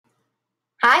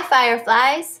Hi,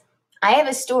 Fireflies! I have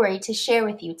a story to share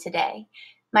with you today.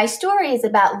 My story is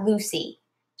about Lucy.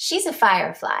 She's a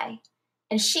firefly,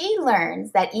 and she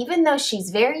learns that even though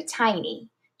she's very tiny,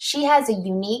 she has a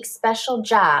unique, special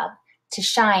job to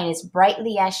shine as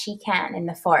brightly as she can in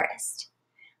the forest.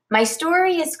 My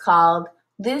story is called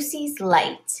Lucy's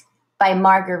Light by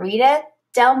Margarita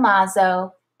Del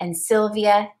Mazo and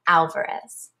Sylvia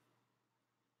Alvarez.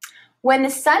 When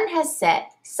the sun has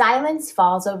set, silence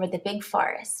falls over the big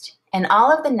forest, and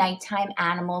all of the nighttime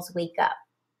animals wake up.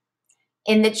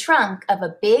 In the trunk of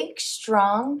a big,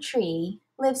 strong tree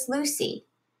lives Lucy.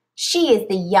 She is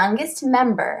the youngest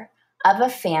member of a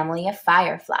family of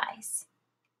fireflies.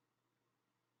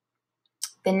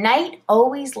 The night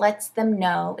always lets them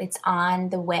know it's on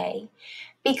the way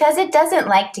because it doesn't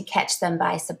like to catch them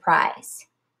by surprise.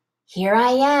 "Here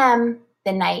I am,"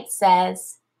 the night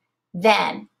says.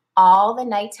 Then all the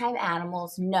nighttime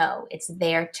animals know it's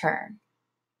their turn.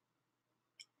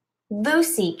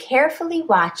 Lucy carefully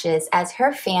watches as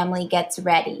her family gets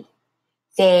ready.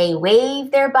 They wave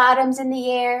their bottoms in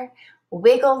the air,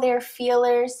 wiggle their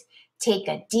feelers, take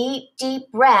a deep,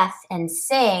 deep breath, and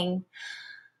sing,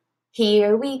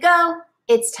 "Here we go,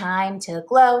 it's time to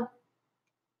glow."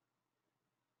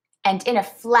 And in a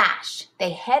flash,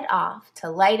 they head off to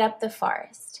light up the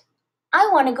forest. "I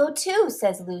want to go too,"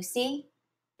 says Lucy.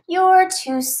 "You're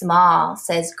too small,"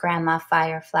 says Grandma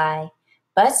Firefly,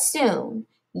 "but soon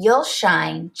you'll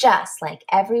shine just like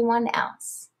everyone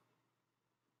else."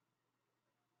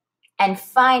 And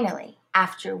finally,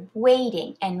 after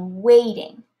waiting and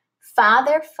waiting,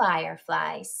 Father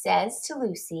Firefly says to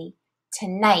Lucy,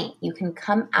 "Tonight you can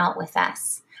come out with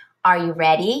us. Are you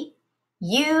ready?"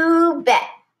 "You bet,"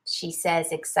 she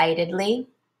says excitedly.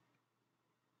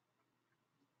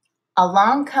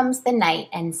 Along comes the night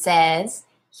and says,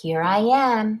 "Here I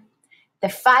am." The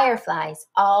fireflies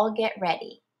all get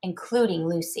ready, including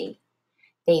Lucy.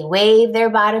 They wave their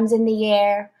bottoms in the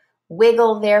air,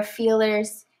 wiggle their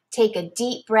feelers, take a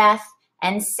deep breath,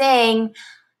 and sing,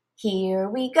 "Here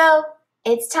we go,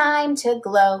 it's time to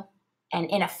glow." And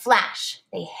in a flash,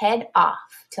 they head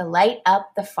off to light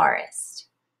up the forest.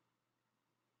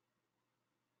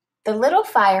 The little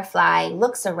firefly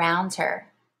looks around her.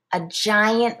 A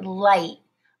giant light,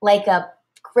 like a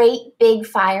great big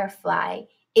firefly,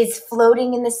 is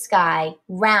floating in the sky,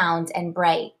 round and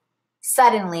bright.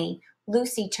 Suddenly,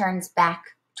 Lucy turns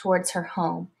back towards her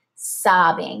home,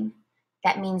 sobbing.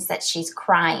 That means that she's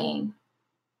crying.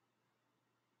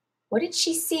 What did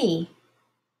she see?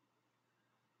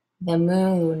 The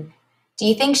moon. Do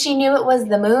you think she knew it was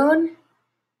the moon?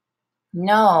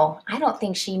 No, I don't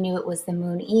think she knew it was the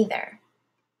moon either.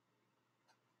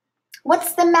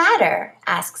 "What's the matter?"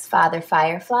 asks Father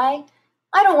Firefly.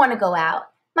 "I don't want to go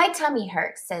out. My tummy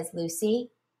hurts," says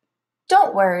Lucy.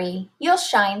 "Don't worry, you'll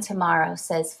shine tomorrow,"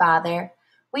 says Father.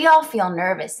 "We all feel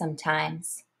nervous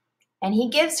sometimes." And he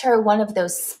gives her one of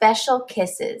those special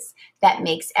kisses that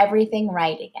makes everything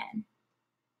right again.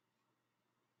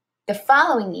 The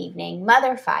following evening,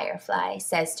 Mother Firefly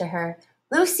says to her,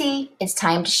 "Lucy, it's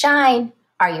time to shine.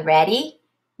 Are you ready?"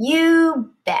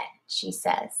 "You bet," she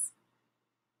says.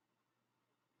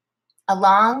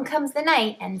 Along comes the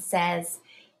night and says,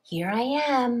 "Here I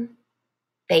am."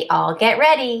 They all get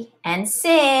ready and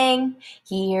sing,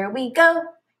 "Here we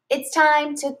go, it's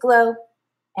time to glow."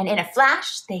 And in a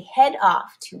flash, they head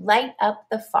off to light up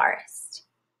the forest.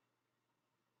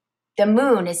 The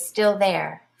moon is still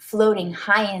there, floating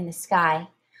high in the sky.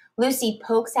 Lucy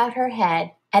pokes out her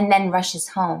head and then rushes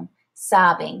home,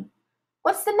 sobbing.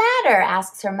 "What's the matter?"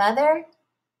 asks her mother.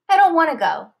 "I don't want to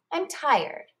go. I'm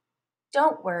tired."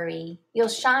 "Don't worry, you'll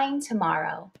shine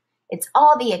tomorrow. It's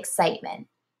all the excitement.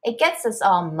 It gets us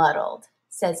all muddled,"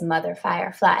 says Mother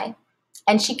Firefly.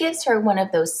 And she gives her one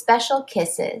of those special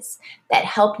kisses that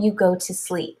help you go to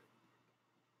sleep.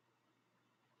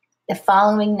 The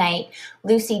following night,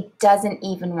 Lucy doesn't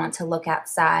even want to look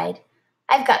outside.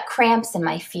 "I've got cramps in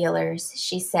my feelers,"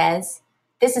 she says.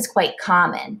 This is quite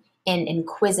common in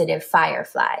inquisitive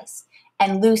fireflies,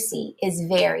 and Lucy is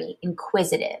very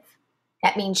inquisitive.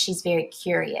 That means she's very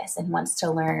curious and wants to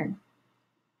learn.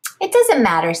 "It doesn't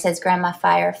matter," says Grandma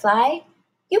Firefly.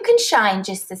 "You can shine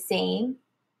just the same."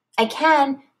 "I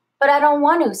can, but I don't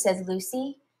want to," says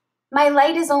Lucy. "My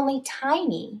light is only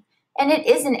tiny, and it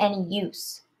isn't any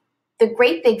use. The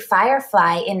great big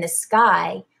firefly in the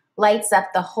sky lights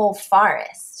up the whole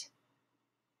forest."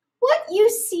 "What you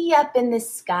see up in the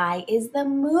sky is the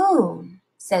moon,"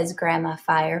 says Grandma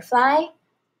Firefly.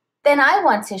 "Then I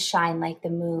want to shine like the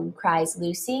moon," cries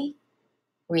Lucy.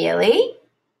 "Really?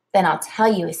 Then I'll tell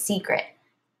you a secret,"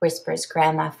 whispers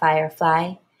Grandma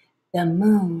Firefly. "The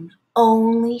moon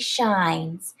only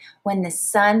shines when the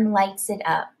sun lights it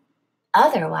up.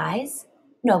 Otherwise,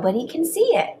 nobody can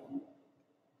see it.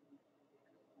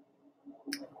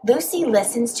 Lucy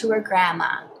listens to her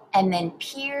grandma and then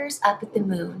peers up at the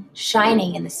moon,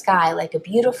 shining in the sky like a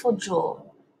beautiful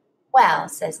jewel. Well,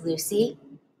 says Lucy,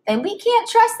 then we can't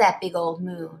trust that big old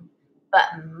moon. But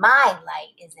my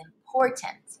light is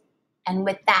important. And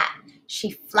with that,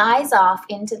 she flies off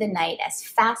into the night as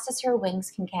fast as her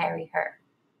wings can carry her.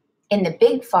 In the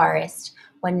big forest,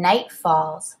 when night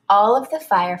falls, all of the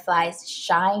fireflies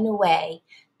shine away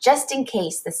just in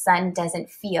case the sun doesn't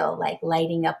feel like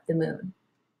lighting up the moon.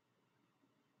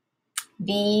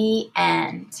 The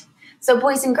end. So,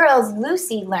 boys and girls,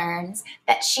 Lucy learns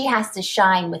that she has to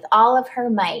shine with all of her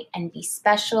might and be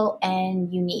special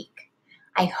and unique.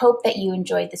 I hope that you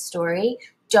enjoyed the story.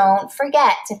 Don't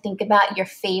forget to think about your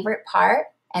favorite part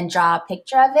and draw a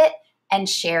picture of it and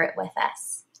share it with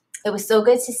us. It was so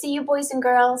good to see you, boys and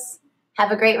girls.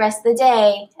 Have a great rest of the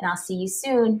day, and I'll see you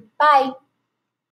soon. Bye.